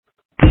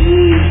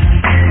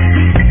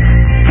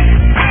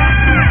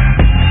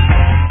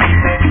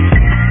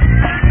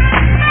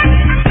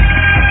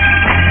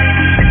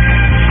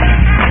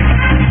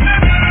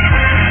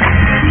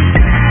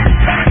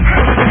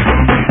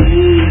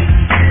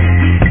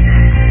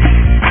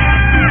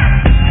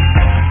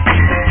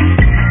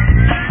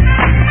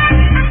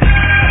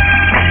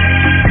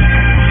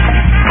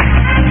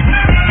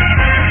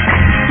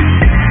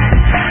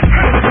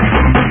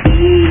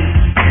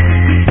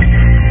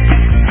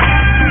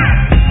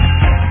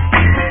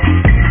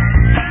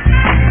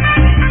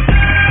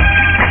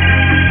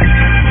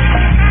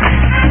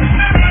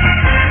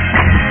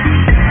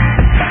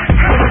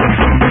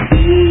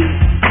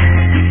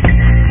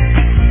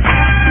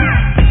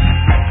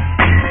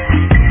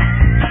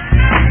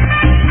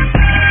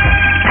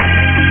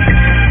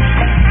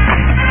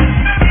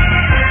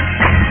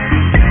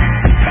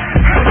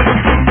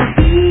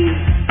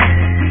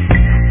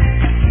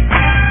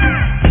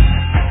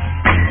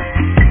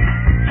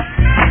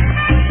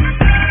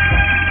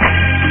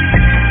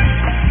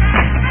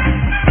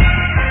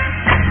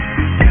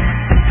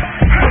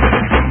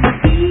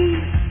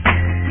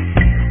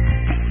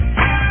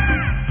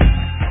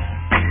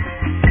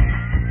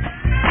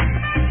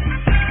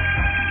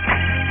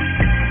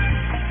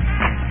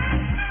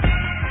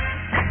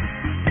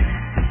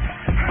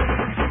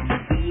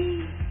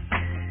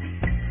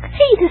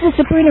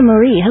Sabrina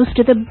Marie, host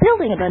of the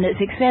Building Abundant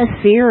Success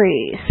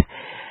series.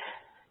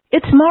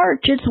 It's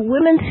March. It's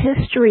Women's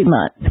History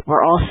Month.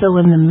 We're also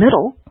in the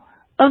middle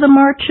of the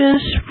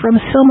marches from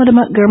Selma to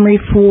Montgomery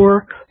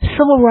for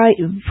civil rights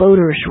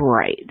voters'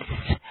 rights.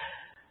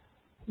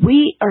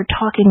 We are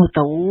talking with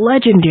the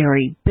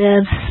legendary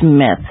Bev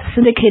Smith,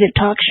 syndicated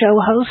talk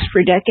show host for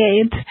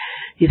decades.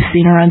 You've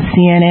seen her on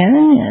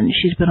CNN, and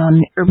she's been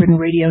on urban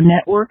radio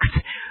networks,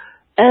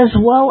 as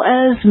well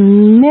as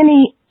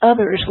many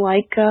others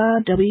like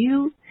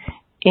WNYC.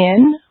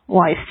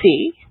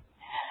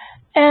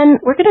 And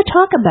we're going to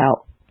talk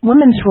about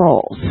women's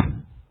roles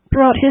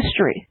throughout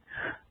history.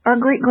 Our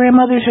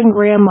great-grandmothers and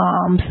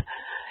grandmoms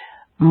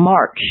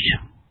marched,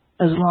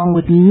 along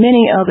with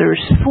many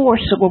others, for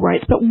civil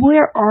rights. But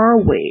where are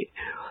we?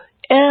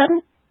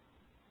 And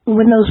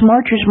when those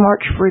marchers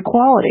marched for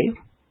equality,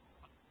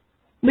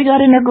 we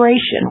got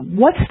integration.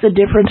 What's the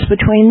difference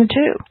between the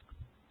two?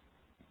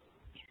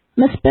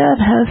 Miss Bev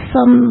has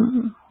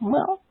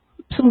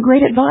some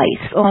great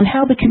advice on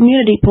how the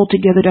community pulled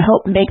together to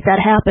help make that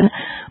happen.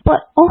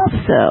 But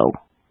also,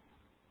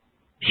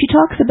 she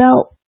talks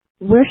about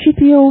where she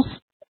feels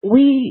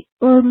we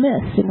are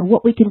amiss and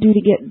what we can do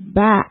to get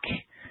back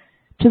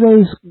to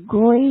those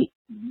great,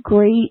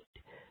 great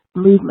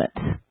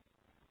movements,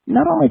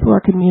 not only for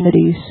our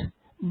communities,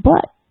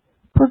 but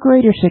for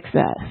greater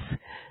success.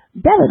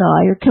 Bev and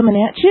I are coming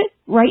at you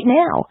right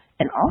now,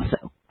 and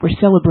also we're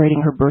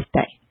celebrating her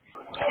birthday.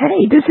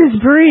 Hey, this is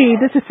Bree.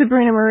 This is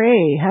Sabrina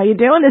Marie. How you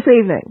doing this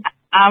evening?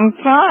 I'm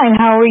fine.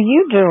 How are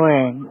you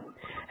doing?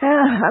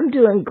 I'm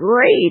doing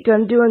great.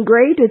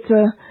 It's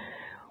a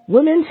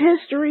Women's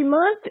History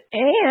Month,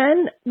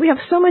 and we have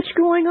so much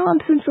going on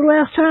since the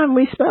last time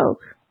we spoke.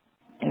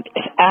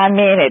 I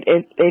mean,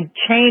 it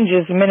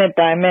changes minute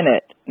by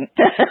minute,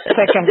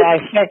 second by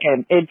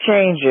second. It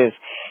changes.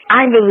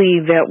 I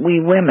believe that we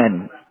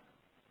women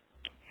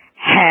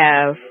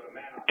have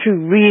to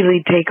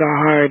really take a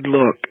hard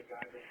look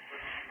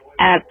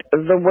at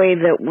the way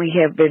that we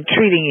have been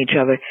treating each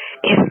other.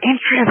 It's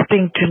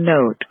interesting to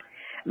note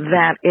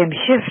that in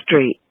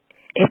history,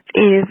 it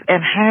is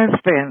and has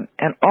been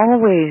and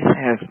always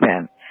has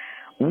been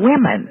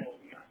women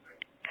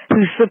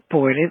who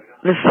supported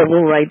the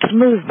civil rights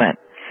movement.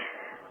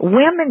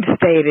 Women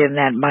stayed in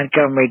that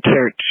Montgomery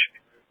church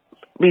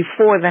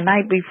the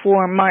night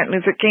before Martin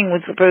Luther King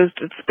was supposed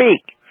to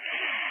speak.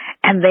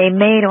 And they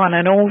made on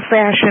an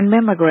old-fashioned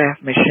mimeograph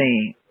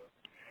machine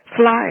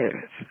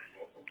flyers.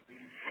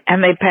 And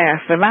they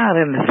passed them out,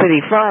 and the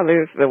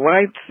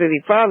white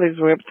city fathers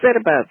were upset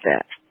about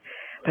that.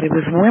 But it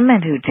was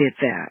women who did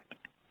that.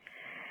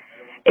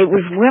 It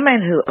was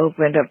women who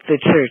opened up the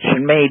church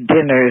and made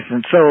dinners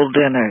and sold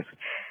dinners.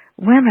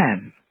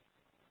 Women.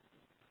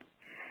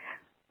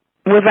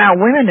 Without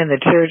women in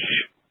the church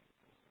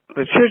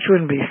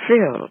wouldn't be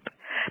filled.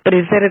 But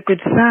is that a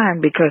good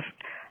sign? Because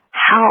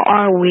how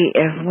are we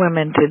as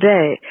women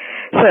today?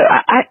 So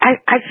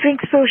I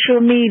think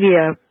social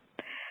media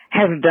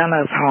has done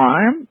us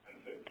harm,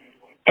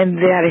 and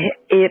that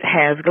it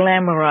has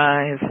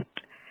glamorized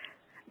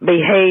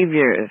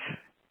behaviors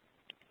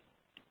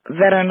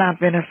that are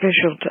not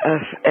beneficial to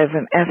us as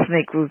an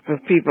ethnic group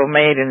of people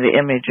made in the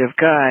image of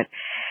God.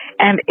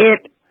 And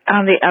it,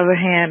 on the other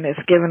hand, has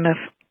given us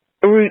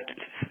routes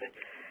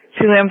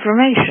to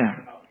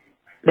information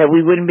that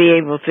we wouldn't be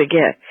able to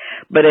get.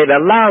 But it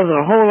allows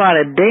a whole lot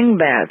of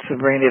dingbats,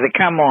 Sabrina, to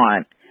come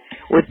on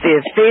with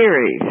their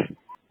theories.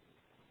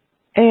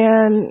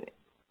 And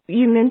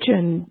you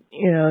mentioned,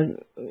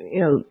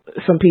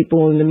 some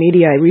people in the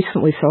media. I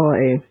recently saw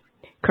a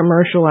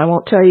commercial. I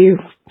won't tell you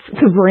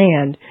the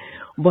brand,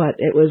 but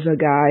it was a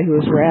guy who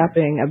was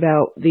rapping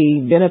about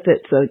the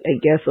benefits,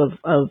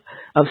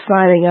 of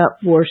signing up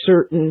for a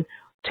certain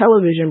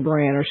television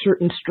brand or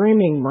certain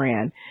streaming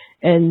brand.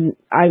 And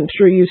I'm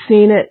sure you've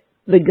seen it.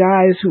 The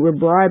guys who were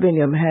bribing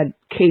him had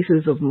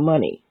cases of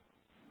money,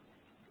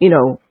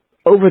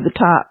 over the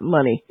top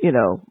money,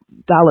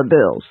 dollar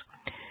bills.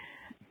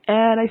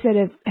 And I said,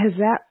 has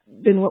that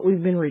been what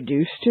we've been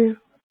reduced to?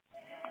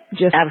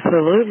 Just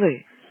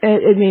absolutely.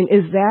 I mean,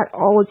 is that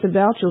all it's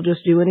about? You'll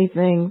just do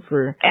anything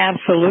for...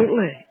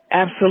 Absolutely.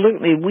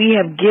 Absolutely. We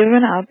have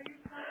given up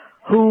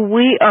who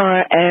we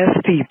are as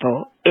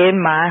people,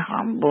 in my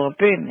humble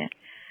opinion,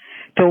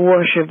 to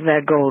worship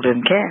that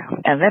golden calf.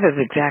 And that is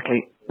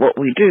exactly what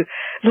we do.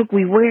 Look,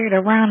 we wear it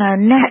around our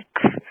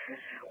necks.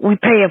 We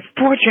pay a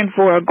fortune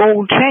for a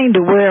gold chain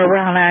to wear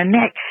around our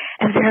neck.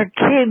 And there are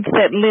kids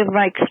that live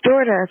right next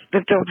door to us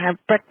that don't have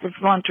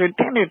breakfast, lunch, or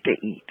dinner to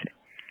eat.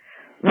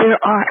 Where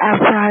are our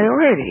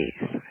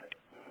priorities?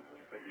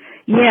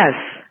 Yes,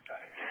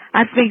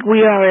 I think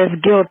we are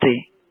as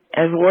guilty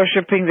as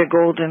worshiping the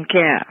golden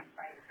calf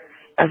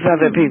as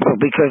other people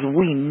because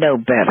we know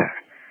better.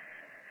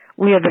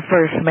 We are the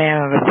first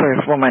man and the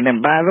first woman.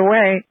 And by the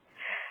way,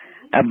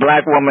 a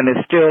black woman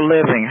is still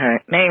living. Her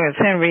name is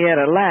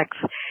Henrietta Lacks,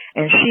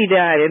 and she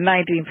died in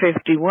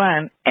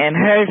 1951, and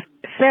her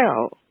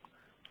cell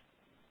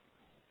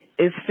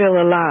is still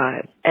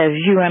alive as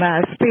you and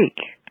I speak.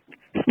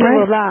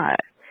 Still alive.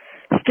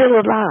 Still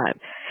alive.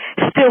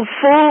 still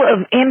full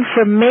of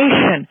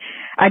information.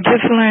 I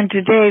just learned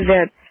today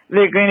that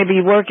they're going to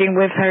be working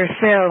with her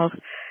cells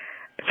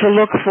to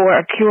look for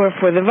a cure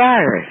for the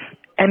virus.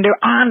 And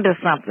they're on to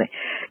something.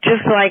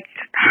 Just like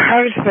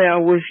her cell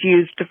was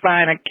used to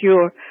find a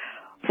cure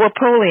for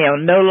polio.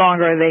 No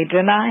longer are they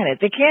denying it.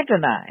 They can't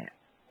deny it.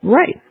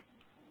 Right.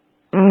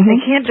 Mm-hmm. They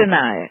can't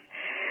deny it.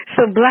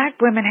 So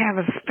black women have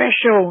a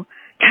special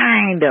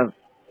kind of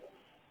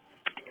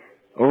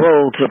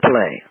role to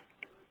play.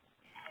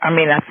 I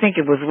mean, I think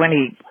it was when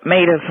he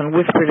made us and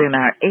whispered in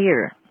our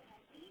ear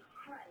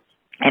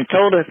and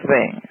told us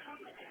things.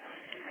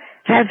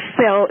 That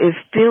cell is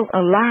still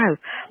alive,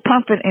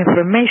 pumping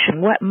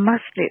information. What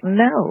must it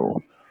know?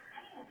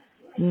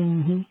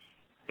 Mm-hmm.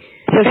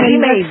 So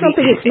and that's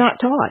something it's not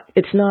taught.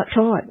 It's not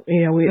taught.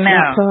 You know, it's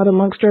not taught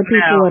amongst our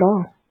people at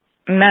all.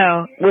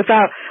 No,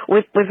 without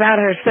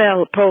her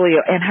cell,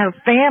 polio, and her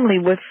family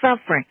was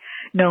suffering.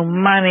 No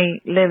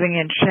money, living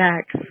in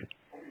shacks,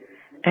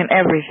 and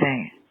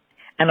everything.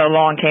 And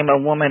along came a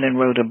woman and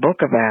wrote a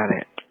book about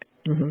it.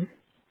 Mm-hmm.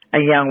 A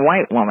young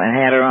white woman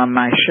had her on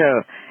my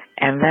show.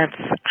 And that's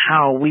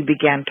how we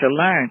began to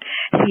learn.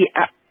 See,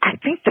 I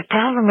think the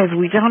problem is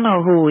we don't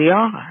know who we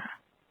are.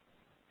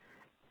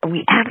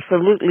 We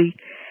absolutely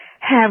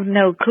have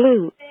no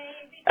clue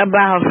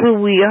about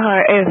who we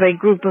are as a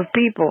group of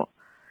people.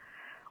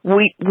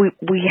 We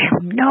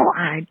have no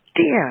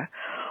idea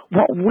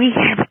what we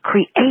have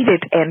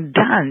created and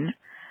done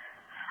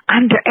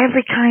under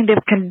every kind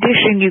of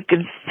condition you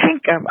can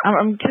think of.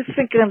 I'm just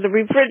thinking of the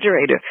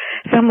refrigerator.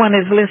 Someone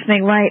is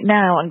listening right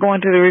now and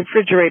going to the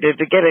refrigerator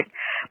to get a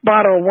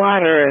bottle of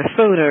water or a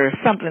soda or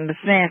something to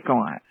snack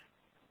on.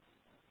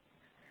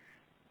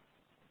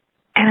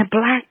 And a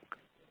black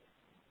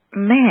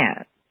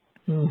man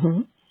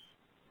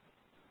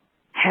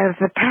has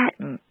a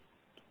patent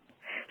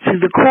to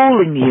the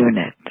cooling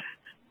unit,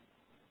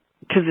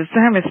 to the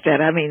thermostat.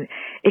 I mean,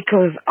 it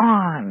goes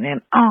on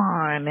and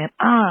on and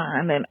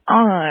on and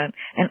on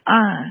and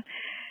on.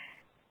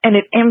 And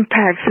it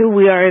impacts who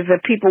we are as a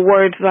people.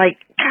 Words like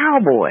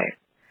cowboy.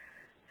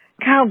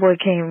 Cowboy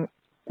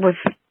was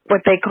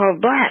what they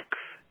called blacks.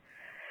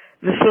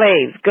 The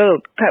slaves, go,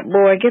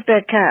 boy, get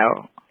that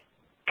cow.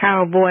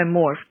 Cowboy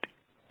morphed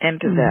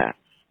into that.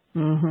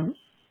 Mm-hmm.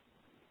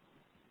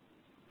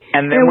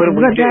 And then what do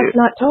we do? That's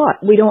not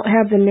taught. We don't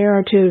have the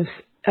narratives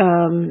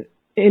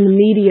in the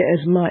media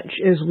as much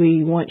as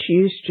we once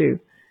used to.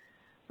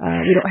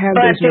 We don't have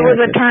those narratives. But there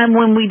was a time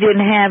when we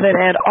didn't have it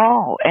at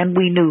all, and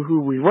we knew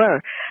who we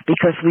were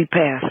because we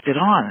passed it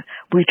on.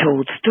 We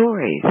told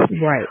stories.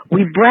 Right.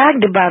 We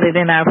bragged about it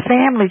in our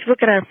families.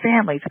 Look at our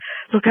families.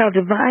 Look how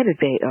divided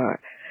they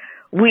are.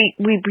 We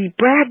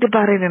bragged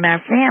about it in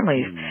our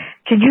families.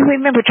 Can you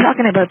remember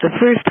talking about the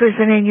first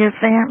person in your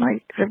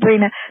family,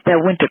 Sabrina, that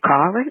went to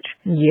college?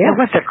 Yeah. That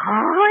went to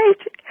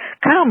college?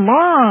 Come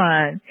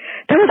on.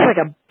 That was like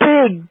a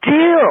big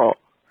deal.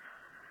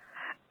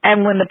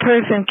 And when the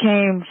person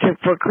came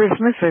for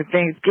Christmas or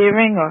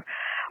Thanksgiving or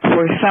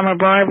for summer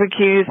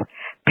barbecues,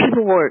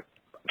 people were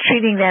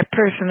treating that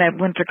person that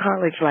went to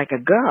college like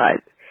a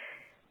god.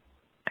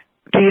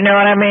 Do you know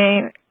what I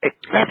mean?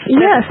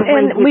 Yes,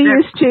 and we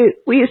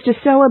used to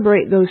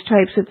celebrate those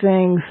types of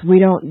things. We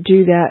don't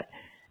do that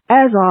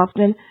as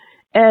often,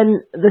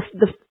 and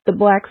the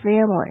black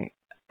family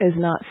is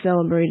not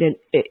celebrated.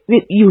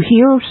 You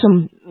hear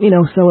some,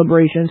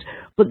 celebrations,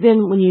 but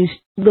then when you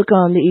look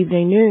on the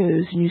evening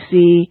news and you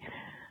see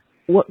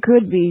what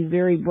could be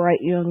very bright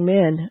young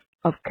men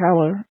of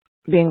color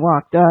being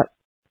locked up,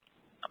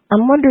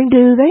 I'm wondering,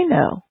 do they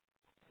know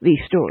these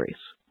stories?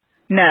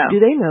 No. Do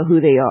they know who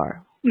they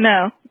are?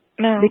 No.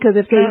 Because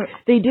if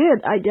they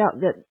did, I doubt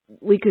that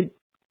we could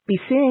be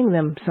seeing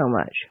them so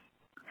much.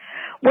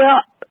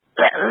 Well,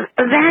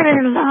 that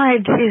in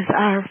large is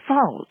our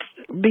fault,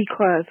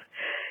 because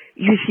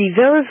you see,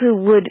 those who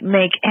would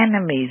make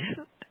enemies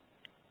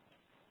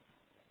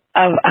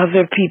of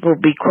other people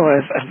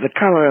because of the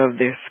color of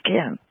their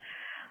skin,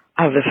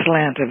 of the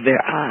slant of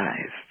their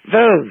eyes,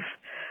 those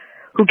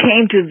who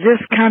came to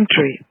this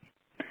country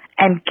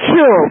and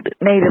killed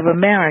Native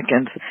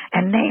Americans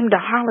and named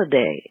a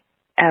holiday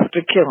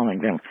after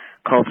killing them,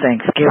 called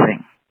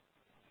Thanksgiving.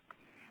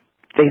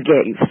 They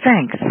gave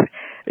thanks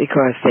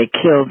because they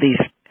killed these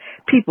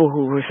people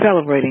who were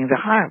celebrating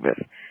the harvest.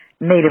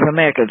 Native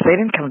Americans, they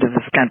didn't come to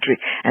this country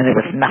and there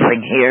was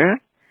nothing here.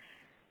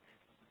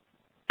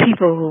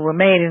 People who were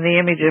made in the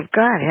image of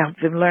God helped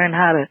them learn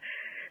how to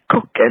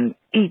cook and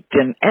eat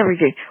and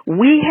everything.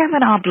 We have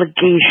an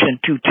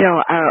obligation to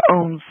tell our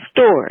own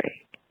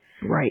story.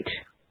 Right.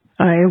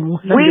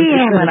 We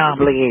have an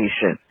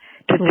obligation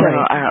to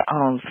tell our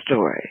own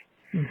story.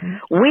 Mm-hmm.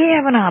 We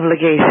have an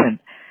obligation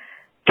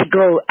to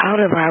go out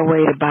of our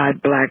way to buy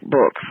black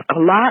books. A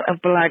lot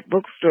of black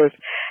bookstores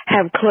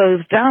have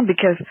closed down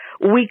because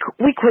we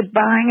quit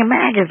buying a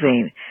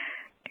magazine.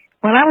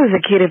 When I was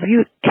a kid, if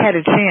you had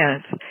a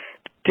chance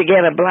to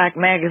get a black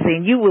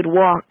magazine, you would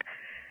walk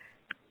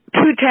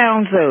 2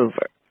 towns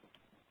over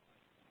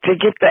to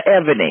get the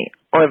Ebony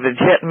or the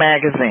Jet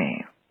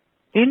magazine.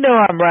 You know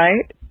I'm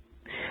right.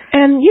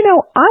 And,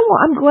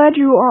 I'm glad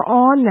you are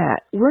on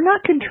that. We're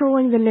not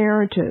controlling the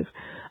narrative.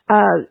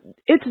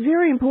 It's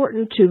very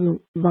important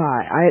to buy.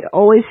 I had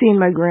always seen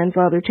my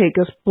grandfather take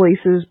us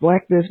places,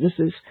 black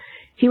businesses.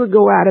 He would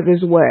go out of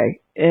his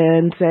way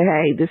and say,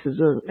 hey, this is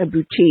a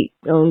boutique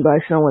owned by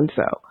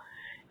so-and-so.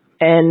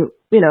 And,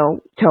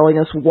 telling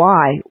us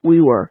why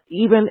we were,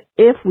 even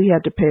if we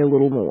had to pay a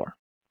little more.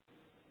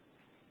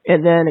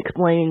 And then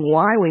explaining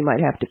why we might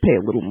have to pay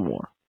a little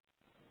more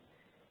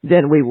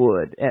than we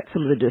would at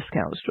some of the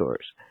discount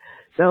stores.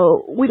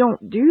 So we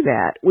don't do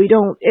that. We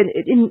don't.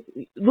 And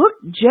look,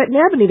 Jet and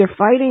Ebony, they're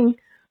fighting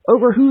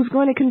over who's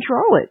going to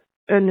control it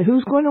and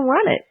who's going to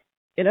run it.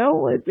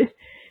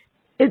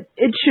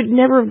 It should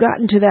never have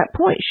gotten to that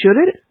point, should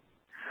it?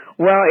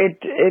 Well,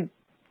 it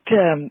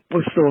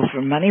was sold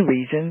for money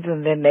reasons,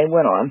 and then they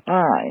went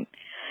online.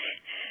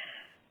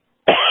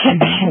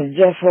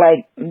 Just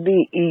like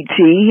BET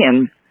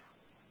and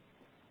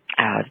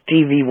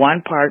TV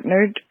One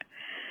partnered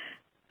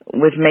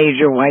with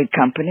major white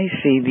companies,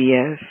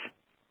 CBS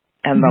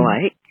and the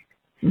like,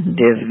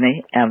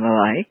 Disney and the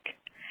like.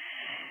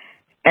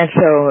 And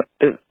so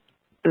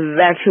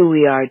that's who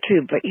we are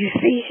too. But you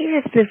see,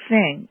 here's the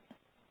thing.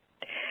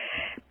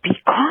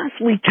 Because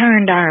we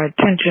turned our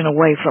attention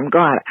away from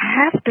God,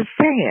 I have to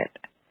say it.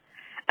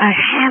 I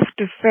have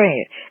to say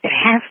it. It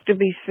has to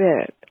be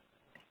said.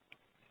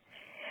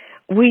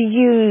 We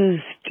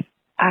used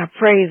our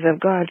praise of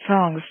God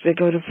songs to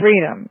go to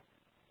freedom.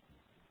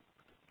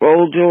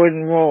 Roll,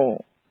 Jordan,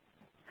 roll.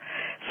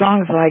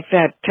 Songs like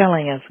that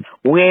telling us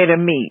where to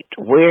meet,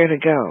 where to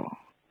go.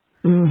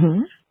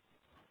 Mm-hmm.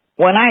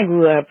 When I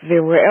grew up,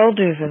 there were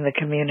elders in the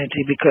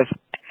community because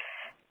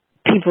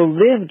people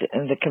lived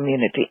in the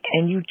community,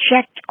 and you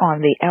checked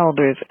on the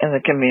elders in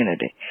the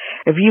community.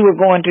 If you were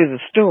going to the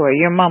store,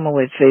 your mama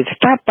would say,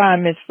 stop by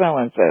Miss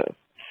So-and-so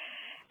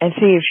and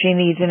see if she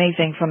needs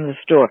anything from the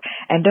store.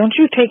 And don't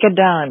you take a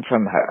dime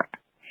from her.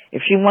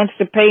 If she wants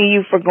to pay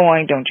you for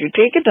going, don't you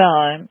take a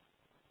dime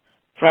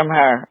from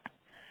her.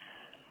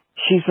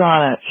 She's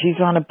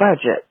on a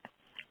budget.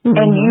 Mm-hmm.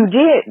 And you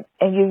did.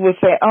 And you would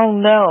say, oh,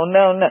 no.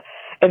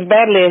 As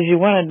badly as you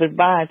wanted to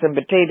buy some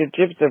potato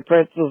chips or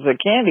pretzels or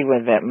candy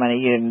with that money,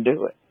 you didn't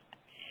do it.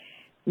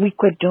 We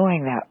quit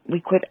doing that. We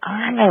quit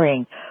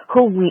honoring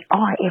who we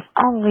are. If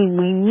only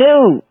we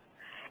knew.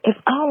 If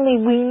only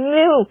we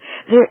knew.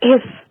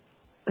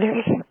 There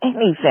isn't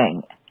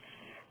anything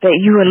that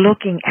you are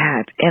looking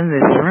at in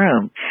this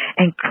room,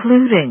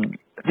 including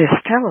this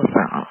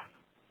telephone,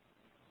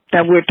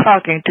 that we're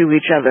talking to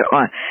each other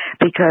on.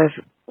 Because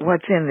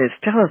what's in this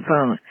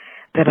telephone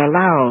that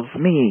allows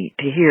me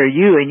to hear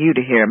you and you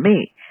to hear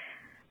me,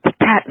 the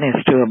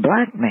patness to a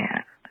black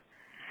man,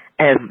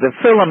 as the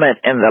filament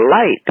in the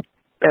light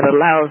that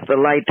allows the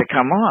light to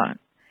come on.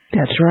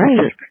 That's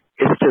right.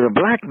 Is to a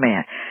black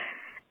man.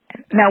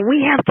 Now,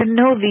 we have to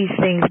know these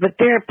things, but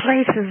there are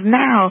places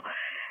now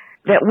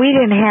that we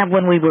didn't have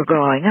when we were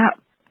growing up.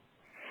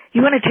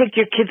 You want to take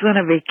your kids on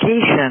a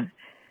vacation,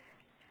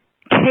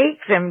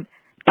 take them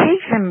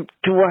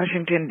to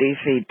Washington,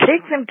 D.C.,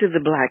 take them to the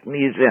Black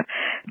Museum,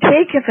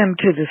 take them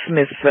to the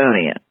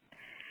Smithsonian,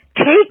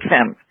 take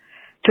them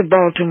to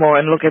Baltimore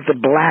and look at the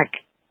Black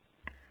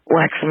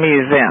Wax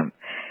Museum,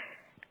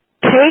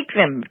 take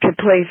them to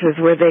places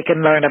where they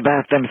can learn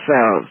about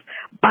themselves,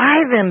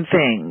 buy them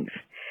things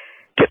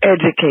to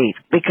educate,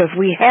 because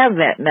we have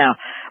that now.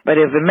 But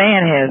if the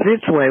man has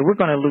its way, we're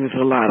going to lose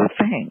a lot of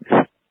things.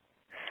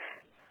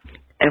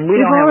 And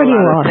we've don't have a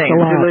lot of things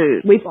to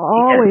lose. We've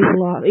always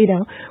lost,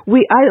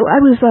 I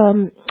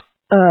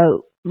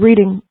was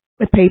reading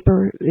a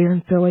paper here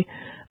in Philly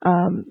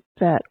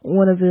that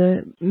one of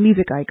the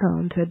music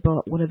icons had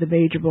bought one of the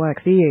major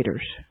black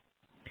theaters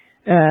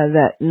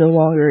that no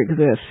longer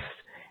exists.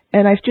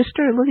 And I just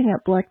started looking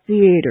at black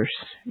theaters.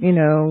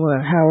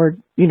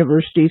 Howard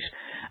University's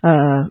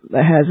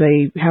has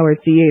a Howard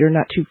Theater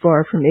not too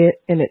far from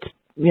it, and it's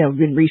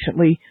been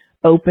recently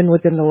opened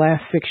within the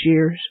last 6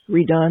 years,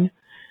 redone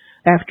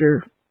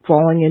after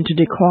falling into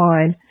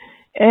decline.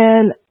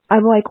 And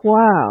I'm like,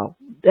 wow,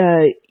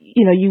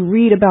 you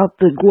read about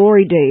the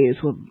glory days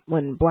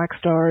when black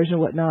stars and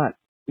whatnot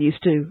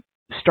used to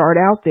start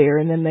out there,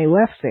 and then they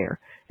left there,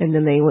 and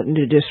then they went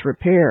into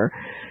disrepair.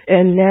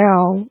 And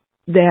now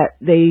that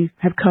they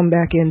have come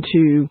back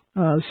into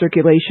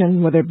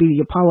circulation, whether it be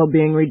the Apollo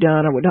being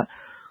redone or whatnot,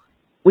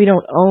 we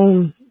don't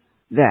own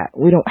that.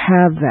 We don't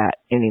have that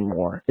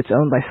anymore. It's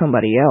owned by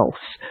somebody else.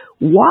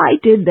 Why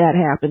did that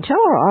happen? Tell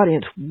our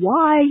audience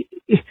why,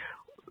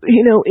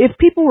 if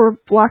people were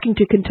flocking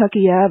to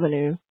Kentucky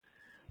Avenue,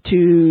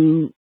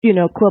 to,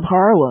 Club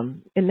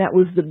Harlem, and that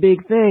was the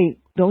big thing,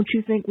 don't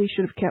you think we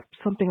should have kept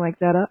something like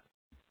that up?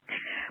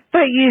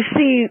 But you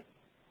see,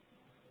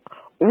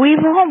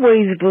 we've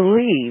always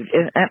believed,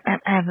 and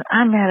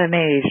I'm at an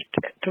age,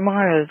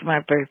 tomorrow is my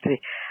birthday,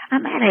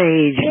 I'm at an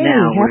age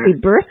now. Happy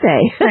birthday.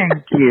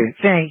 Thank you.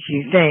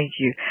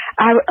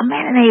 I'm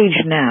at an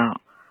age now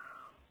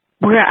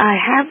where I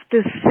have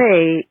to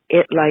say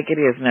it like it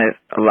is. Now,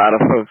 a lot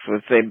of folks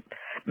would say,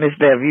 Miss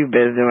Bev, you've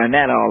been doing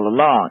that all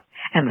along,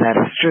 and that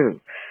is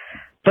true.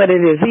 But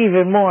it is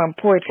even more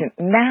important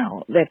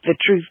now that the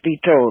truth be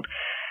told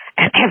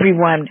and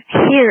everyone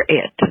hear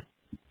it.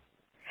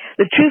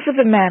 The truth of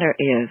the matter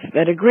is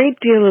that a great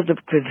deal of the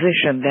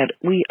position that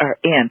we are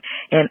in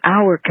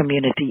our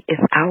community is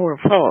our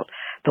fault.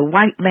 The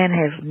white man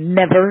has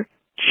never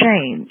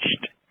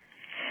changed.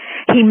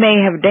 He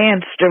may have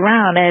danced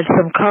around, add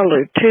some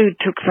color to,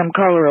 took some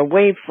color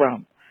away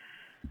from.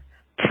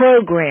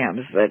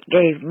 Programs that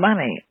gave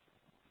money.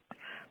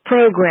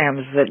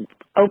 Programs that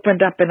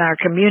opened up in our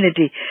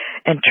community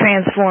and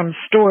transformed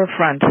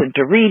storefronts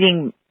into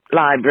reading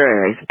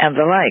libraries and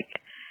the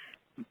like.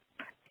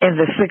 In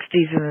the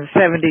 60s and the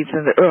 70s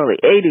and the early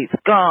 80s,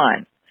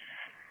 gone.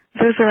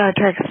 Those are our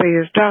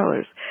taxpayers'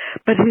 dollars.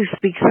 But who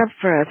speaks up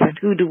for us, and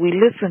who do we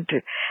listen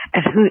to?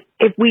 And who,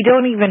 if we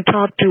don't even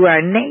talk to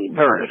our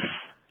neighbors?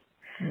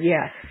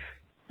 Yes.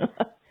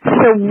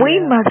 So we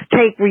must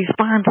take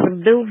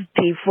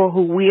responsibility for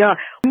who we are.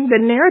 The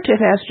narrative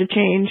has to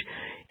change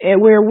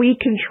where we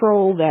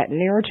control that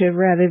narrative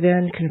rather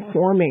than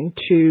conforming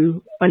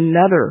to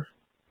another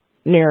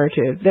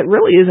narrative that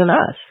really isn't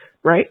us,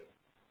 right?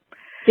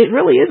 It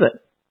really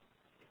isn't.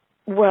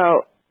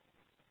 Well,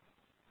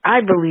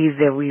 I believe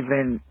that we've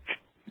been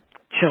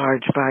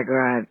charged by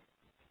God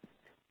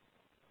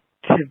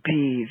to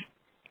be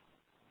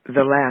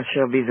the last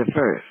shall be the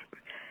first.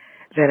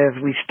 That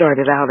as we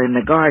started out in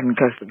the garden,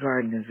 because the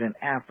garden is in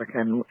Africa,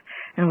 and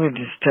we're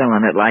just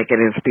telling it like it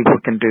is, people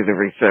can do the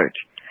research.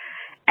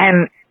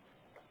 And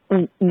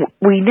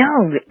we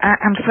know,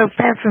 I'm so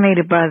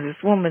fascinated by this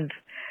woman's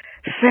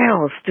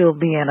cells still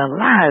being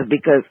alive,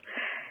 because,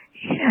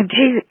 you know,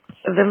 Jesus,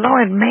 the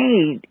Lord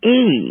made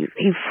Eve.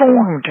 He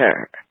formed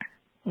her.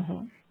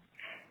 Mm-hmm.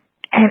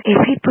 And if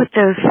he put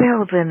those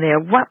cells in there,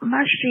 what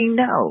must she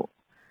know?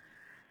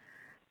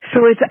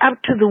 So it's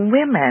up to the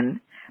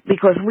women,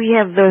 because we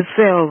have those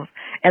cells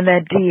and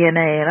that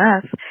DNA in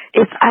us,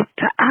 it's up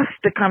to us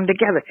to come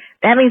together.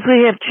 That means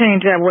we have to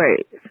change our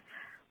ways.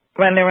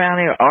 Running around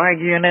here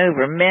arguing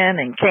over men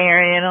and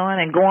carrying on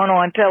and going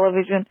on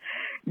television.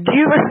 Do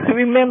you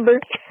remember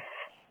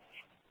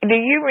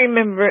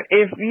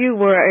if you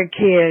were a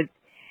kid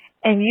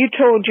and you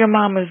told your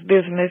mama's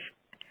business?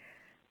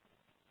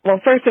 Well,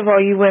 first of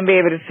all, you wouldn't be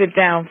able to sit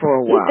down for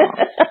a while.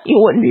 You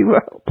wouldn't be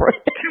real.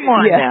 Come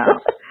on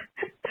now.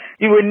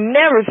 You would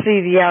never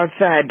see the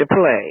outside to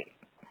play.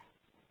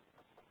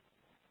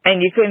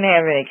 And you couldn't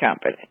have any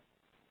company.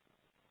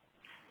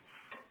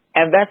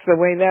 And that's the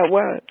way that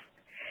was.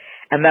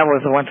 And that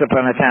was once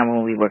upon a time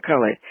when we were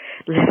colored.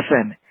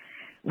 Listen,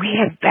 we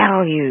had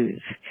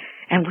values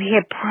and we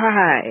had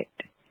pride.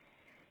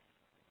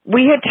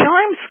 We had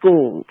charm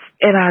schools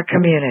in our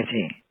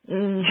community.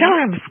 Mm-hmm.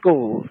 Charm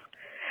schools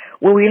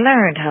where we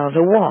learned how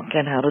to walk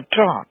and how to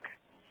talk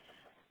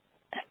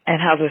and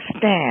how to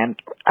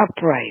stand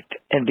upright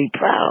and be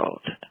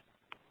proud.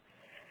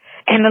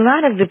 And a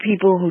lot of the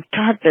people who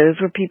taught those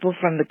were people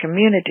from the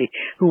community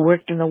who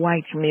worked in the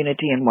white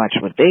community and watched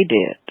what they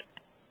did.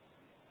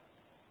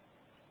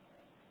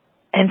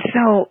 And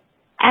so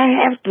I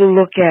have to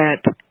look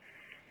at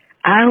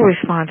our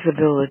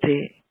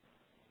responsibility.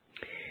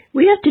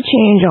 We have to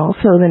change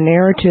also the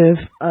narrative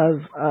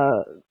of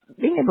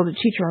being able to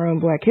teach our own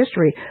Black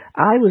history.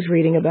 I was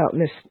reading about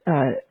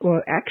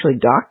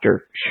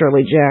Dr.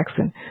 Shirley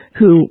Jackson,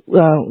 who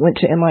went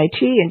to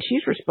MIT, and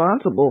she's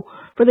responsible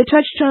for the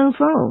touch-tone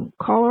phone,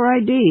 caller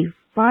ID,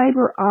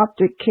 fiber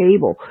optic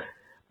cable.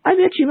 I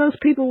bet you most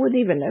people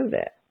wouldn't even know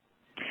that.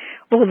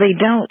 Well, they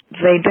don't.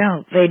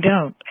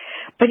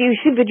 But you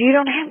see, you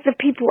don't have the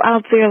people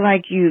out there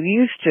like you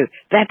used to.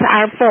 That's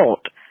our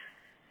fault.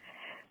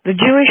 The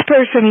Jewish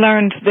person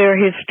learns their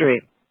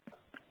history.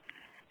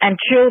 And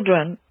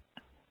children,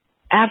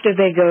 after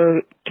they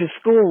go to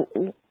school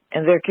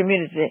in their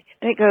community,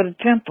 they go to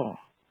temple.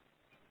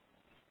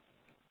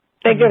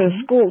 They go to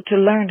school to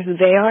learn who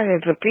they are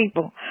as a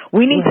people.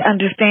 We need to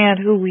understand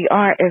who we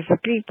are as a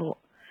people.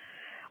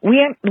 We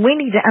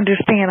need to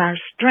understand our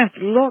strength.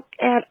 Look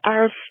at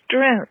our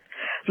strength.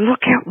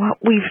 Look at what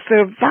we've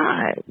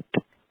survived.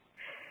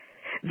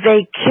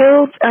 They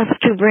killed us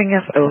to bring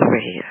us over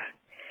here.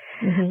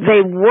 Mm-hmm.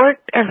 They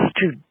worked us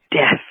to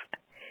death.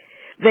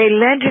 They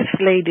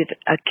legislated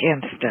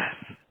against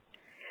us.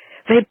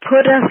 They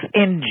put us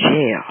in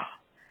jail.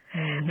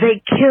 Mm-hmm.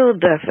 They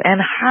killed us and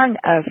hung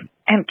us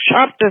and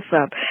chopped us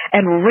up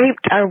and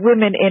raped our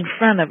women in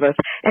front of us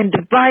and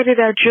divided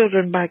our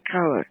children by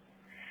color.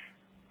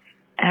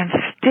 And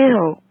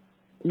still,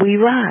 we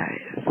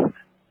rise.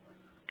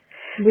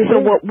 So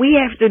what we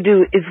have to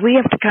do is we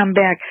have to come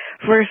back,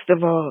 first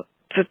of all,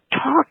 to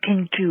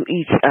talking to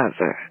each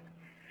other.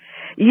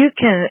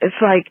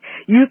 It's like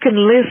you can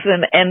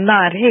listen and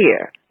not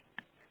hear.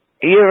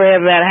 You ever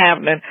have that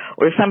happening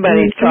where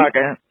somebody's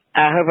talking?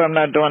 I hope I'm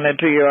not doing that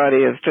to your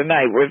audience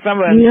tonight, where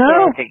somebody's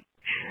talking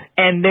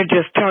and they're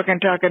just talking.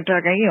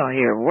 You don't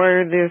hear a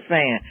word they're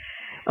saying.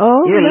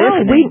 Oh, you're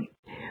listening.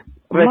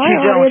 But my you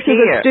don't audience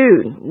hear.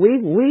 Is astute.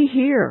 We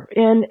hear,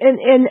 and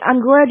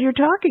I'm glad you're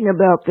talking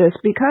about this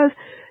because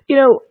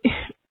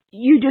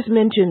you just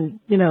mentioned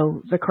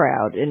the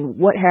crowd and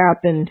what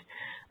happened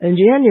in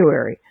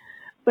January.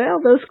 Well,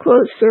 those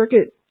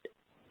closed-circuit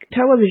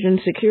television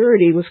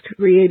security was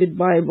created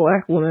by a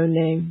black woman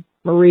named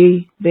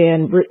Marie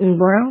Van Britten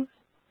Brown.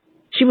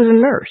 She was a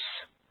nurse.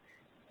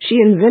 She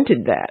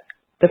invented that,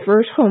 the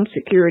first home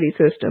security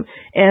system,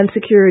 and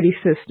security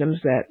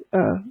systems that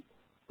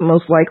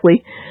most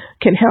likely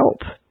can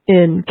help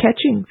in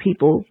catching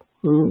people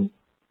who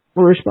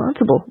were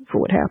responsible for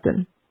what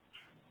happened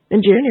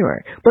in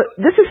January. But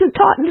this isn't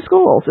taught in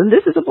schools, and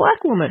this is a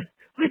black woman.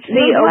 So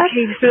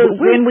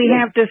then we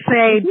have to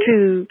say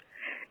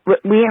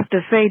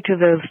to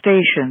those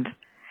stations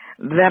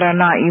that are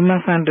not, you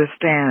must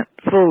understand,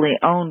 fully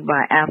owned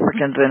by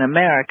Africans in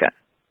America.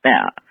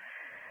 Now,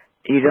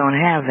 you don't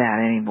have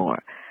that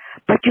anymore.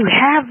 But you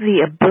have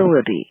the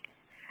ability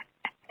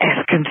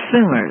as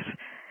consumers.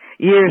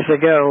 Years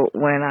ago,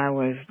 when I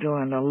was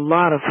doing a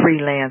lot of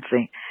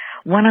freelancing,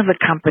 one of the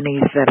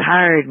companies that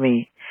hired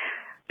me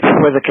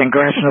for the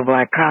Congressional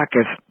Black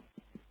Caucus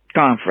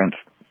Conference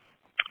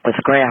was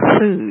Kraft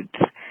Foods.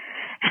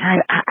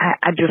 And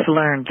I just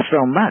learned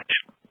so much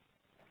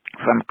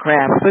from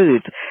Kraft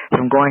Foods,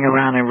 from going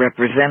around and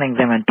representing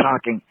them and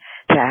talking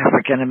to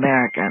African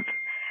Americans.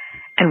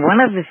 And one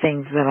of the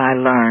things that I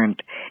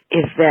learned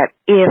is that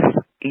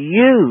if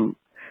you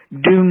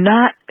do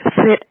not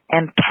sit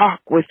and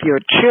talk with your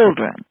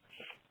children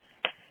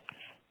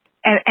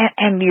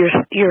and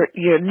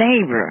your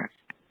neighbor,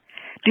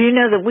 do you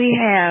know that we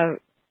have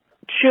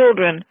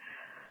children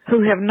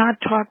who have not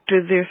talked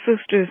to their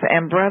sisters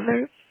and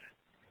brothers?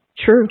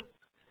 True.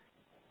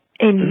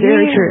 In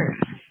Very years. true.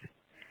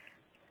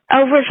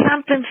 Over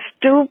something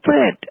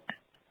stupid.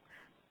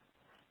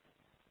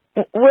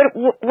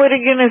 What are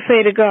you going to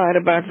say to God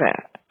about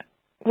that?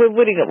 What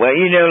are you going to, well,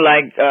 you know,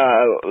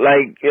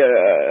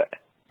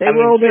 they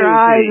rolled their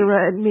eyes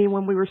at me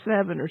when we were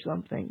 7 or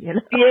something, you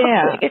know?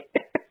 Yeah.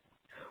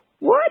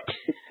 What?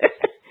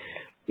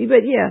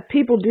 But yeah,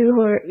 people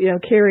do,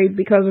 carry,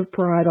 because of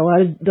pride, a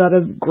lot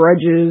of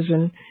grudges,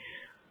 and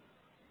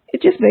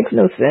it just makes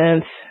no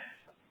sense.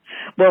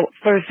 Well,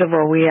 first of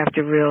all, we have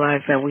to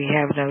realize that we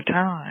have no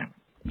time.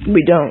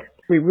 We don't.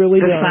 We really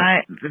don't.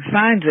 The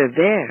signs are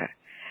there.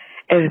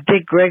 As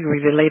Dick Gregory,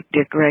 the late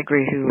Dick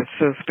Gregory, who was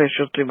so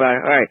special to my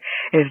heart,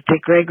 as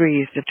Dick Gregory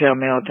used to tell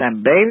me all the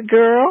time, baby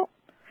girl,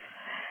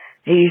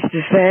 he used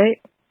to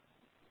say,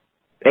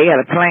 they got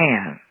a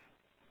plan.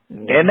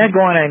 They're not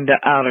going into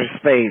outer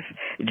space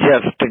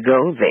just to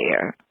go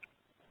there.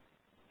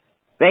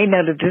 They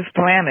know that this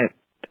planet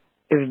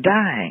is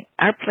dying.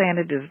 Our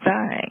planet is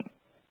dying.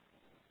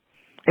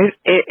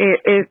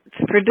 It's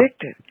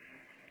predicted.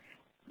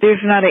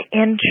 There's not an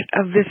inch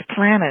of this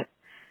planet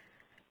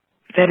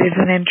that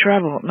isn't in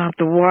trouble. Not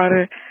the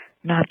water,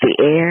 not the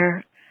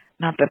air,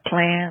 not the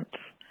plants,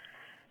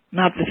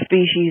 not the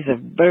species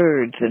of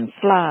birds and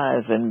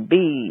flies and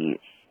bees,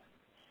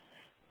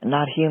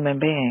 not human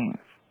beings.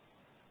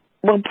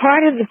 Well,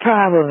 part of the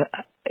problem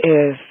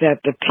is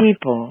that the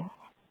people,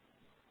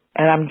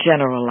 and I'm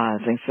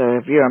generalizing, so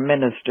if you're a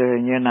minister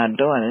and you're not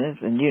doing this,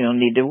 then you don't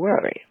need to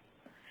worry.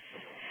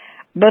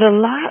 But a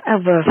lot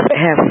of us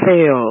have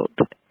failed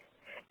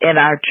in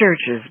our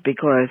churches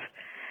because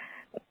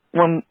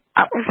when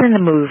I was in the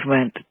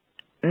movement,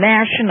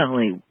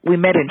 nationally, we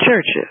met in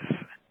churches.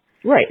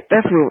 Right.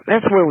 That's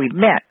where we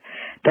met.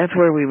 That's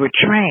where we were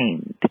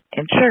trained,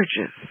 in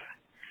churches,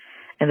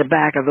 in the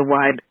back of the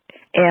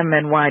YM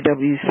and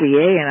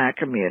YWCA in our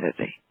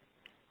community.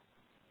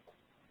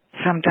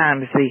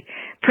 Sometimes the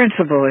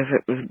principal, if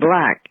it was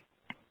black,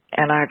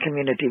 in our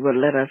community would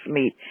let us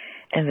meet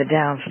in the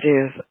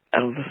downstairs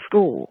of the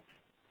school.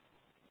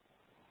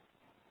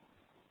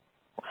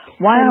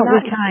 Why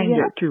aren't we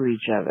kind to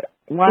each other?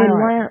 Why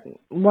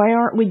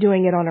aren't we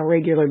doing it on a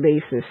regular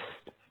basis?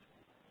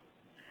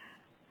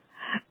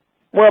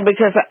 Well,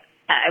 because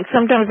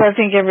sometimes I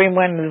think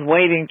everyone is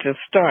waiting to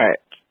start.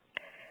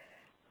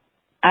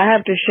 I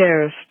have to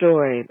share a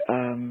story.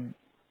 On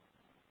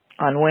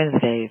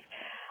Wednesdays,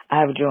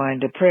 I've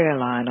joined a prayer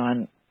line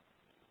on,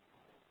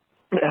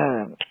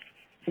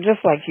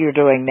 just like you're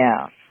doing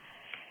now.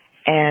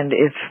 And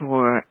it's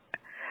for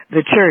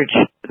the church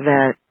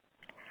that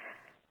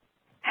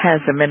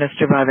has a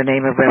minister by the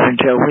name of Reverend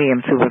Joe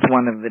Williams, who was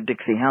one of the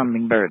Dixie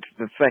Hummingbirds,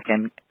 the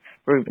second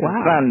group of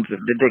sons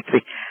of the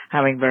Dixie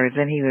Hummingbirds.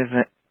 And he was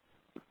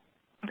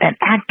an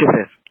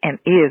activist and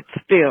is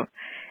still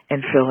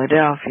in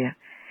Philadelphia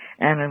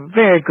and a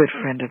very good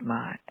friend of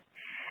mine.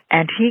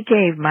 And he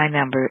gave my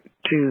number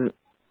to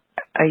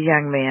a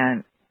young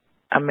man,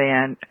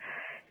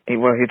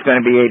 well, he's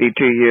going to be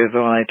 82 years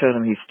old. I told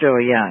him he's still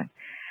young.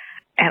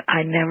 And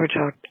I never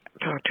talked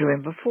to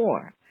him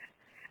before.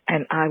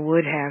 And I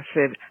would have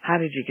said, how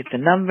did you get the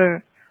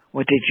number?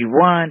 What did you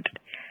want?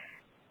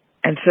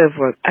 And so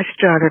forth. I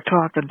started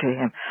talking to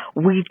him.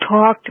 We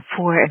talked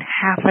for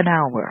half an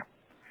hour.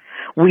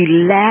 We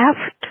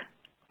laughed.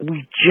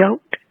 We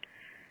joked.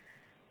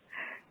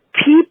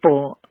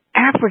 People,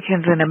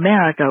 Africans in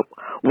America,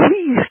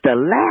 we used to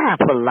laugh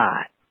a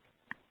lot.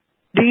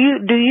 Do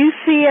you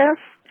see us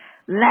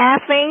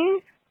laughing?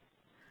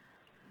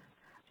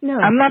 No.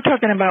 I'm not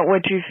talking about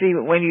what you see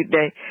when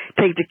they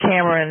take the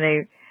camera and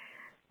they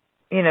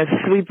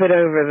sweep it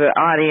over the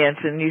audience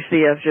and you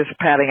see us just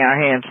patting our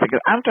hands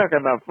because I'm talking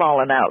about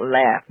falling out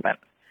laughing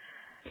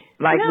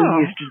like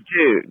we used to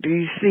do. Do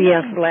you see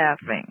us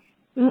laughing?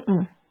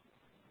 Mm-mm.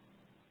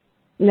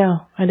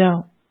 No, I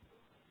don't.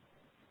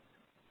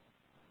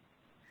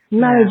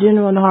 Not a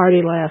genuine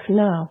hearty laugh,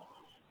 no.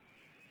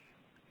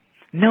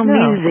 No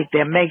music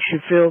that makes you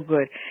feel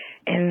good.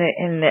 In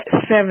the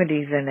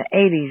 70s and the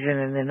 80s and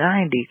in the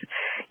 90s,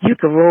 you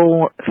could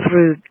roll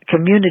through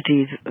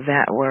communities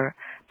that were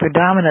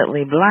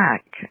predominantly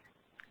black.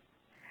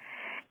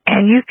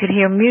 And you could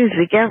hear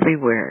music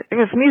everywhere. There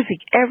was music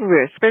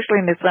everywhere, especially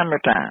in the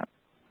summertime.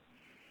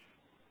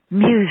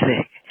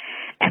 Music.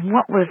 And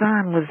what was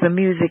on was the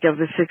music of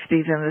the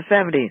 60s and the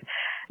 70s.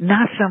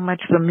 Not so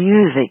much the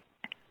music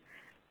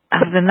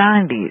of the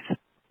 90s.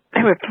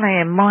 They were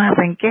playing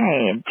Marvin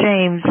Gaye and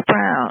James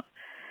Brown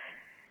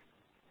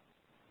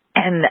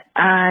and the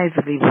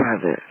Isley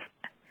Brothers.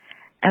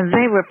 And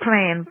they were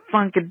playing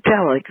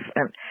Funkadelics,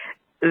 and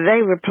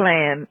they were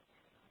playing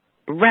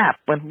rap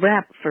when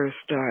rap first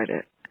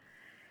started.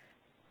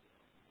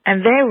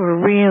 And they were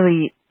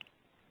really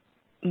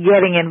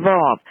getting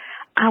involved.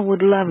 I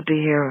would love to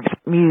hear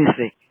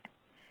music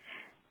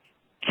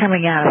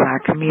coming out of our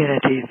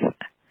communities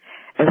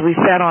as we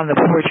sat on the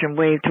porch and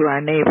waved to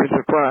our neighbors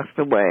across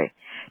the way.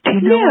 Do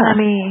you know what I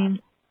mean?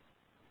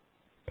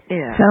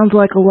 Yeah. Sounds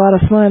like a lot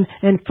of fun,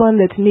 and fun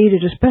that's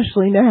needed,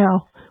 especially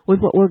now with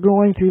what we're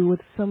going through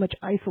with so much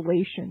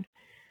isolation.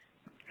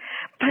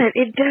 But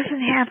it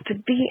doesn't have to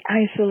be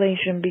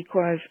isolation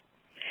because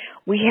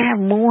we have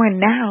more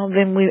now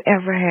than we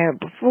ever had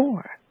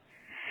before.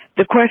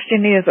 The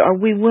question is, are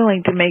we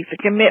willing to make the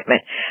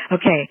commitment?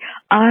 Okay,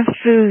 Aunt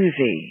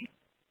Susie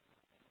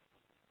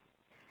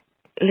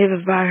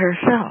lives by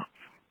herself.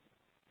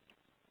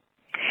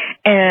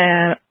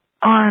 And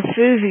Aunt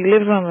Susie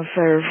lives on the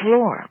 3rd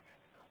floor.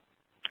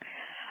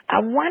 I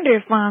wonder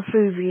if Aunt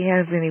Susie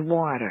has any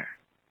water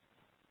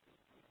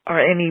or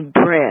any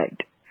bread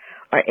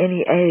or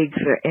any eggs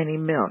or any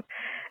milk.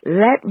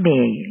 Let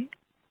me,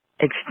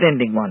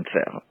 extending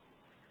oneself,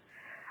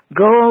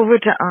 go over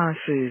to Aunt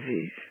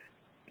Susie's,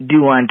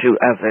 do unto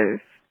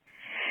others,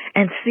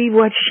 and see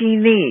what she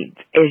needs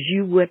as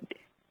you would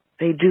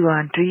they do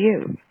unto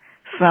you.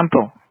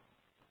 Simple.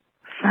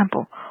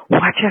 Simple.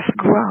 Watch us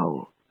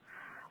grow.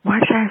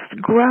 Watch us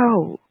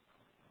grow.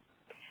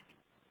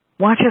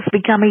 Watch us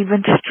become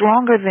even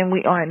stronger than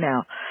we are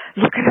now.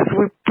 Look at us.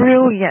 We're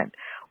brilliant.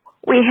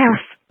 We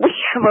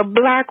have a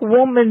black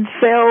woman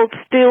cell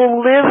still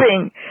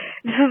living.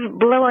 This is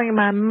blowing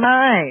my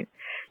mind.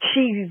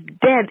 She's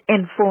dead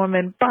in form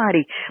and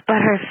body, but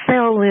her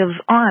cell lives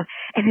on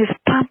and is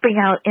pumping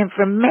out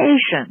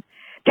information.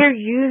 They're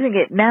using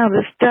it now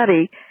to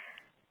study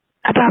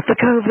about the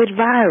COVID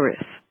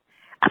virus.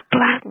 A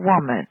black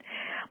woman.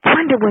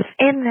 Wonder what's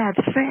in that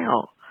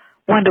cell.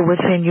 Wonder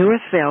what's in your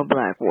cell,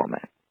 black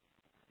woman.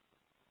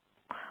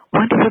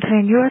 Wonder what's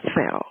in your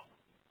cell.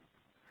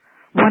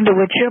 Wonder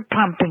what you're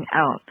pumping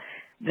out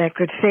that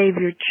could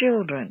save your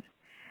children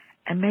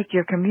and make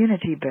your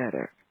community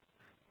better.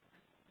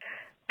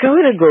 Go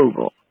to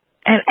Google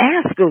and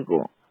ask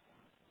Google,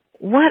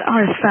 what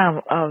are some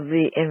of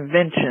the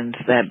inventions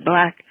that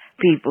black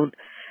people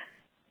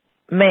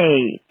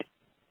made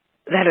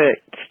that are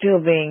still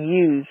being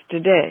used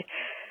today?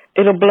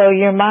 It'll blow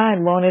your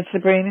mind, won't it,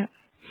 Sabrina?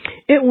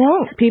 It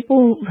won't.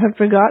 People have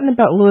forgotten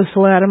about Lewis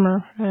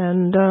Latimer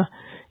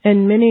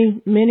and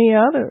many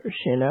others,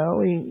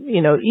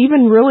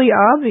 even really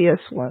obvious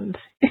ones.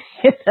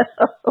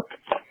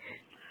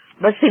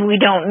 But see, we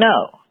don't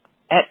know.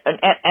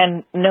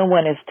 And no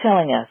one is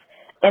telling us.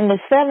 In the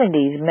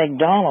 70s,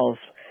 McDonald's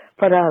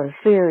put out a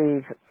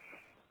series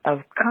of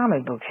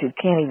comic books. You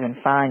can't even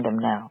find them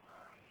now.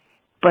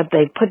 But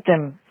they put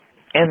them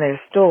in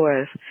their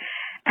stores,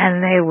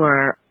 and they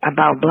were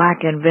about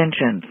black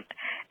inventions.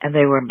 And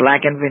they were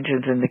black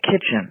inventions in the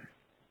kitchen.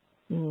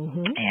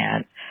 Mm-hmm.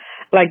 And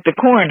like the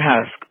corn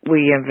husk,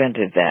 we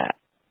invented that.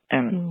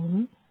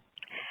 And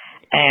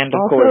of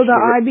also course,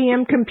 the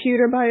IBM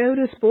computer by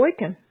Otis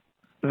Boykin.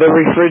 The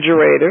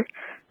refrigerator,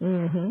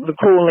 mm-hmm. the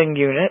cooling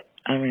unit.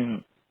 I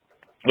mean,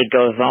 it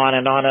goes on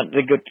and on.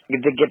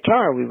 The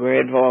guitar, we were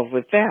involved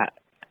with that.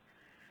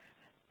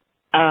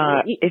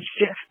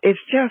 It's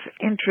just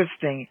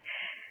interesting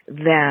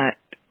that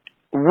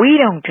we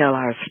don't tell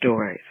our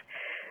stories,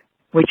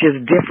 which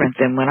is different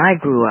than when I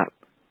grew up,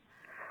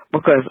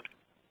 because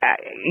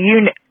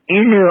you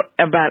knew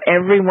about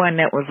everyone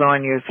that was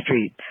on your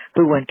street,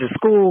 who went to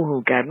school,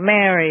 who got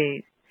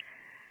married,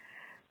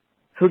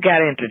 who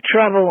got into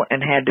trouble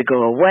and had to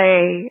go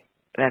away.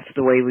 That's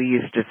the way we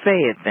used to say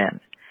it then.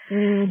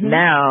 Mm-hmm.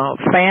 Now,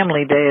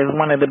 Family Day is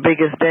one of the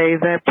biggest days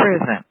at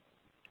prison.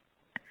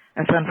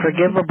 That's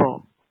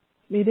unforgivable.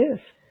 It is.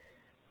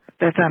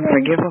 That's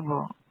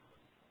unforgivable.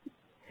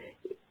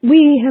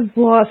 We have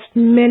lost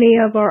many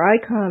of our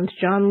icons.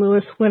 John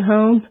Lewis went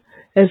home,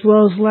 as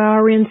well as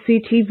Lowry and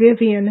C.T.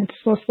 Vivian. It's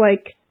just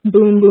like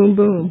boom, boom,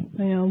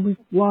 boom. We've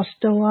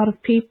lost a lot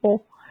of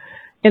people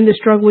in the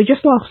struggle. We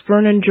just lost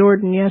Vernon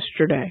Jordan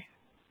yesterday.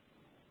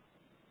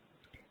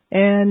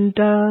 And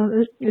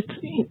it's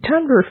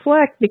time to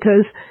reflect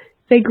because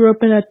they grew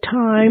up in a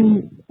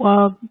time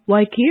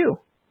like you.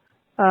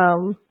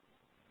 And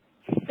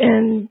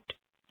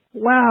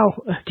wow,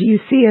 do you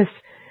see us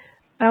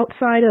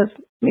outside of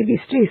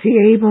maybe Stacey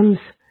Abrams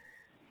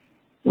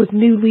with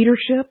new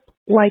leadership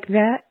like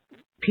that?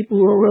 People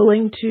who are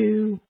willing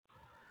to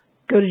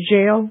go to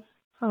jail,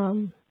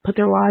 put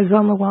their lives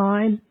on the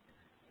line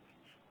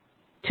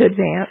to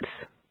advance.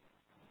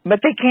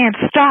 But they can't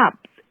stop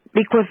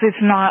because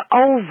it's not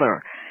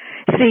over.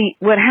 See,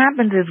 what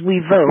happens is we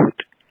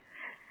vote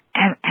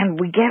and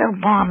we get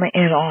Obama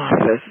in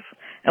office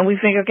and we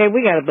think, okay,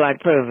 we got a black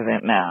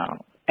president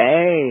now.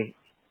 Hey,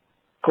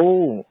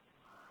 cool.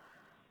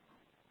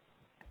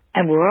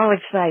 And we're all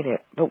excited,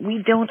 but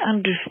we don't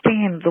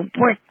understand the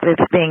work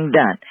that's being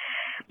done.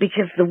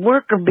 Because the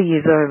worker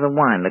bees are the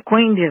one. The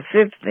queen just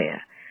sits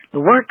there. The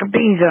worker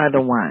bees are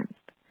the ones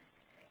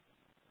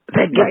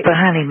that get the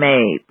honey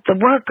made. The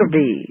worker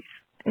bees.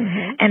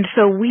 Mm-hmm. And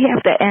so we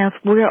have to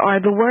ask, where are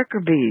the worker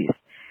bees?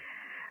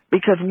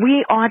 Because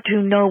we ought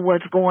to know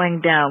what's going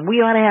down. We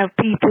ought to have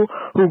people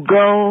who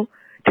go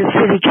to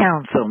city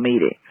council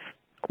meetings.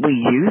 We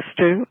used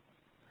to.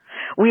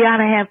 We ought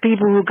to have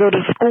people who go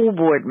to school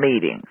board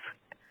meetings.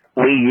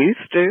 We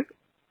used to.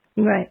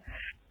 Right.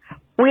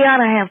 We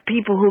ought to have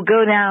people who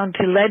go down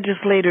to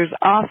legislators'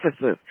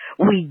 offices.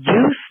 We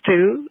used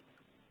to.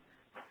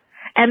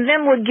 And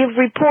then would give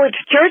reports.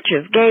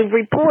 Churches gave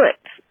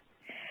reports.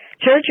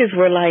 Churches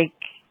were like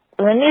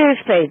the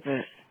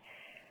newspapers.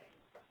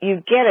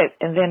 You get it.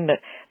 And then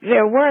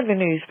there were the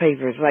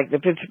newspapers, like the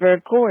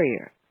Pittsburgh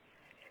Courier.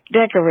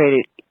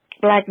 Decorated.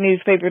 Black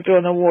newspaper to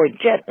an award.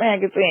 Jet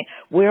Magazine.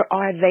 Where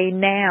are they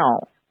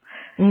now?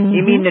 Mm-hmm.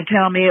 You mean to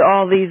tell me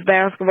all these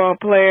basketball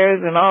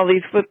players and all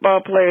these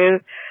football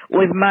players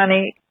with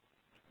money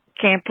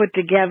can't put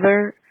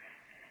together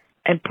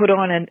and put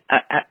on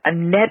a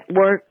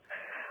network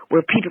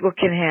where people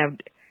can have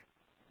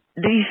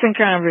decent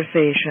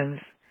conversations,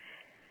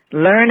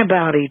 learn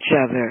about each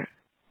other,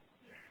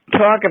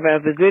 talk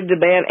about the good, the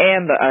bad,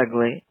 and the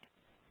ugly,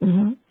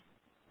 mm-hmm.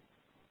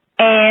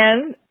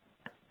 and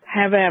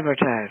have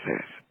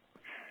advertisers.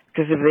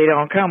 Because if they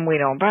don't come, we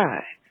don't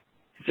buy.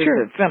 It's just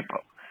that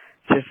simple.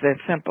 Just that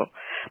simple.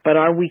 But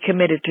are we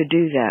committed to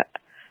do that?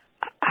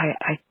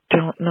 I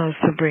don't know,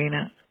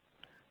 Sabrina.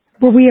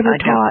 Well, we ever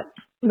taught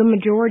the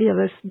majority of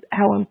us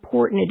how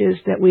important it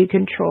is that we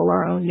control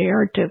our own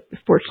narrative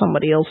before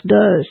somebody else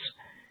does.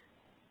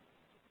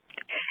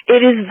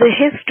 It is the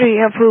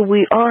history of who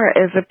we are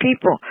as a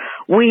people.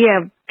 We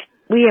have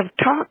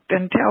talked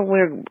until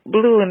we're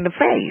blue in the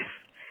face.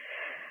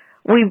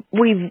 We've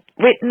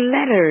written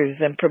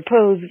letters and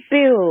proposed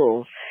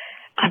bills.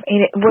 I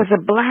mean, it was a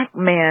black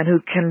man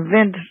who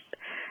convinced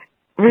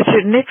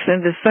Richard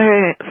Nixon to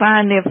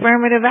sign the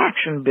Affirmative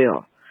Action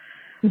Bill.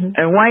 Mm-hmm.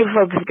 And white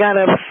folks got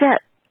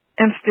upset,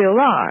 and still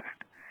are,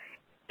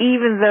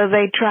 even though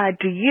they tried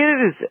to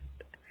use it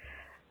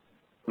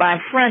by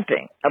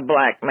fronting a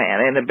black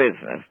man in the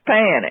business,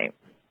 paying him.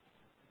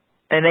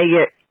 And they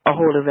get a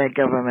hold of that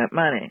government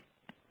money.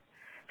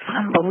 It's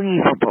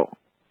unbelievable.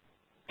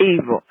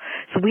 Evil.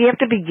 So we have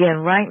to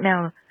begin right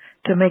now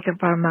to make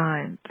up our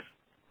minds.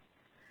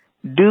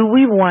 Do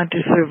we want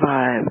to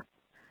survive?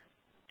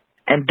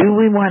 And do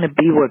we want to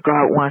be what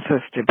God wants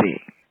us to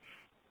be?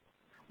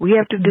 We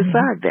have to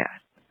decide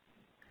that.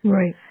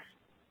 Right.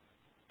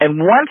 And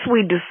once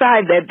we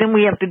decide that, then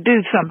we have to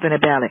do something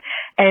about it.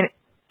 And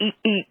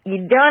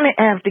you don't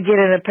have to get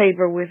in a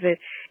paper with it.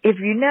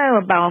 If you know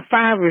about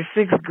 5 or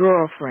 6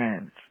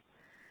 girlfriends,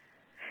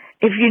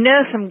 if you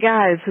know some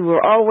guys who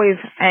are always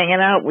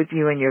hanging out with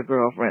you and your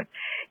girlfriend,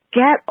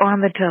 get on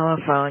the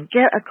telephone,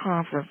 get a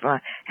conference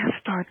line, and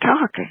start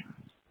talking.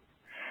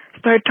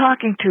 Start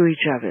talking to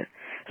each other.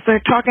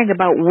 Start talking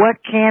about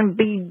what can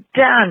be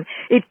done.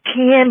 It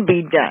can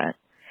be done.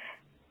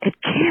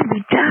 It can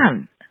be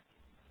done.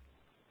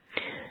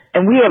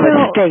 And we have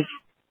a stake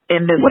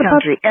in this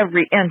country,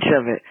 every inch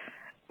of it.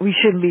 We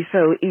shouldn't be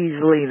so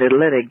easily to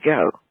let it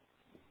go.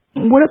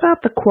 What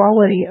about the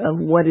quality of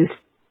what is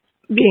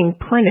being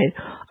printed?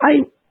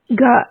 I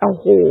got a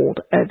hold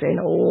of an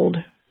old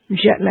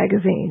Jet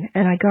magazine,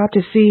 and I got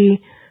to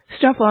see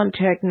stuff on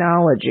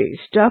technology,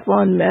 stuff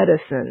on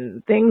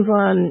medicine, things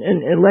on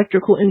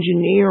electrical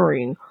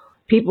engineering,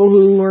 people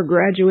who were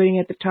graduating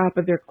at the top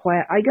of their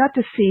class. I got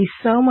to see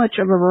so much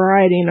of a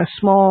variety in a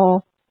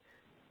small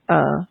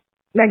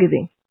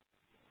magazine.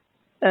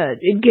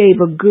 It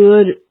gave a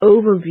good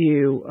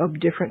overview of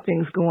different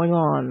things going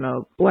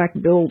on, black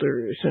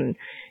builders and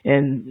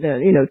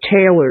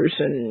tailors,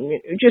 and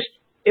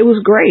it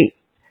was great.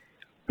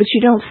 But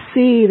you don't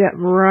see that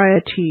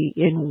variety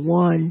in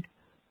one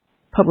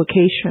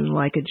publication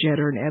like a Jet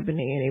or an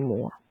Ebony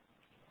anymore.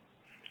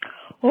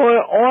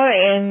 Or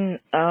in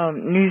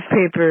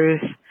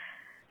newspapers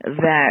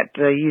that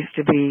used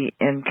to be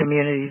in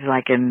communities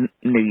like in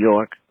New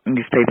York,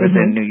 newspapers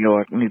in New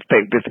York,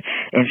 newspapers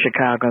in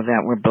Chicago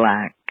that were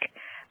black,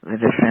 The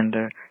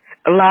Defender,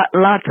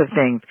 lots of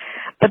things.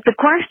 But the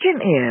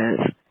question is,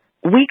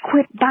 we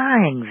quit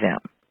buying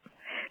them.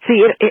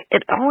 See,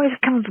 it always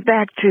comes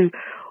back to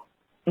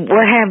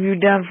what have you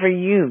done for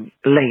you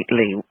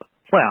lately?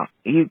 Well,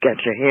 you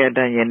got your hair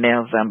done, your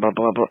nails done, blah,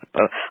 blah, blah,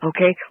 blah.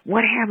 Okay,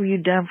 what have you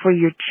done for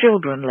your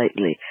children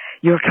lately?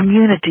 Your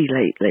community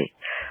lately?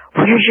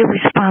 Where's your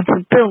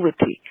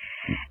responsibility?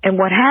 And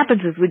what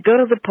happens is we go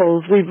to the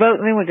polls, we vote,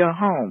 and then we go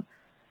home.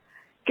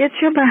 Get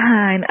your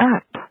behind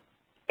up.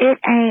 It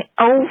ain't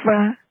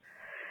over.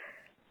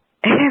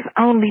 It has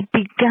only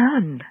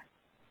begun.